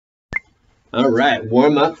All right,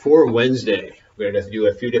 warm up for Wednesday. We're going to do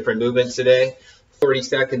a few different movements today. 30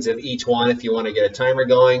 seconds of each one if you want to get a timer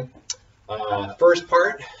going. First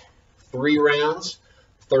part, 3 rounds,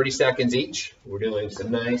 30 seconds each. We're doing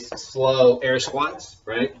some nice slow air squats,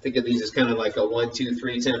 right? Think of these as kind of like a 1, 2,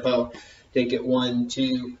 3 tempo. Take it 1,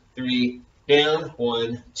 2, 3 down,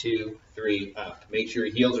 1, 2, 3 up. Make sure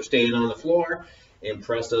your heels are staying on the floor and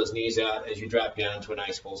press those knees out as you drop down to a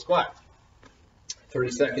nice full squat.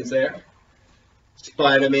 30 seconds there.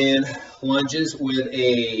 Spider-Man lunges with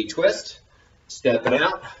a twist. Step it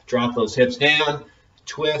out, drop those hips down,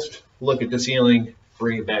 twist, look at the ceiling,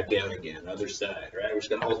 bring it back down again. Other side, right? We're just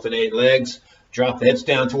going to alternate legs, drop the hips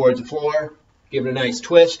down towards the floor, give it a nice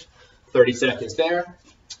twist. 30 seconds there.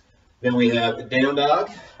 Then we have the down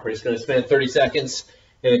dog. We're just going to spend 30 seconds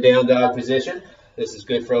in a down dog position. This is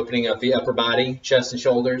good for opening up the upper body, chest and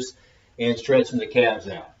shoulders, and stretching the calves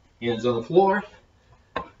out. Hands on the floor.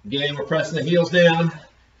 Again, we're pressing the heels down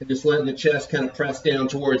and just letting the chest kind of press down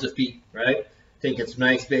towards the feet, right? Take some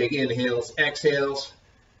nice big inhales, exhales,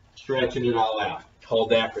 stretching it all out. Hold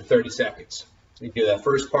that for 30 seconds. We do that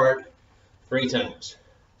first part 3 times.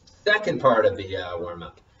 Second part of the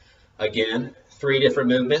warm-up. Again, 3 different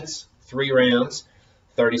movements, 3 rounds,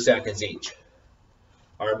 30 seconds each.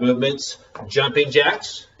 Our movements, jumping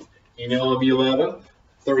jacks. You know them, you love them.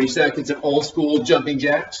 30 seconds of old school jumping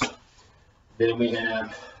jacks. Then we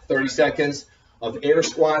have 30 seconds of air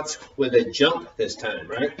squats with a jump this time,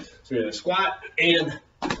 right? So we're going to squat and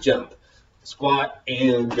jump. Squat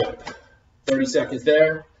and jump. 30 seconds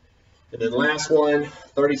there. And then last one,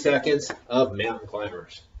 30 seconds of mountain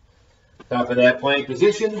climbers. Top of that plank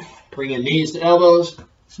position, bring in knees to elbows,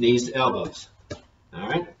 knees to elbows. All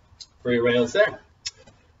right, 3 rounds there.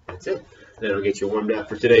 That's it. That'll get you warmed up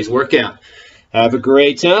for today's workout. Have a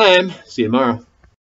great time. See you tomorrow.